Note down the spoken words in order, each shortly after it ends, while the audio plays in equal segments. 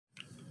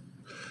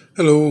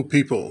Hello,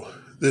 people.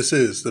 This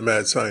is the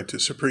Mad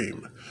Scientist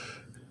Supreme,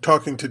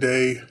 talking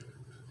today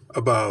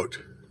about